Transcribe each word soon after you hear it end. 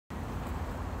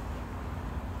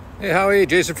Hey Howie,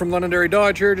 Jason from Londonderry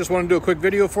Dodge here. Just want to do a quick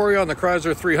video for you on the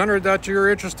Chrysler 300 that you're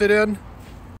interested in.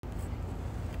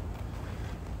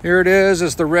 Here it is.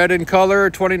 It's the red in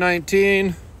color,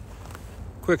 2019.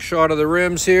 Quick shot of the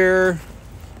rims here.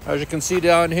 As you can see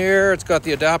down here, it's got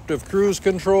the adaptive cruise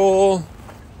control.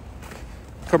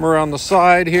 Come around the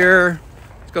side here.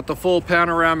 It's got the full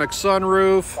panoramic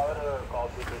sunroof.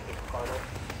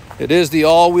 It is the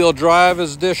all-wheel drive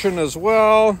edition as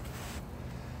well.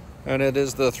 And it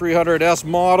is the 300S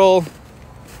model.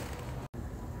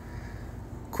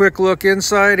 Quick look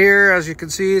inside here. As you can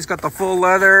see, it's got the full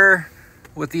leather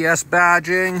with the S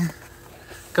badging.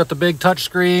 Got the big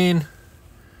touchscreen,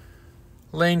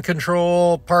 lane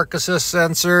control, park assist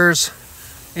sensors,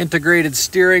 integrated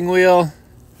steering wheel.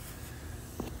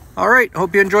 All right,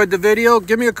 hope you enjoyed the video.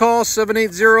 Give me a call,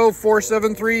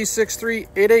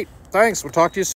 780-473-6388. Thanks, we'll talk to you soon.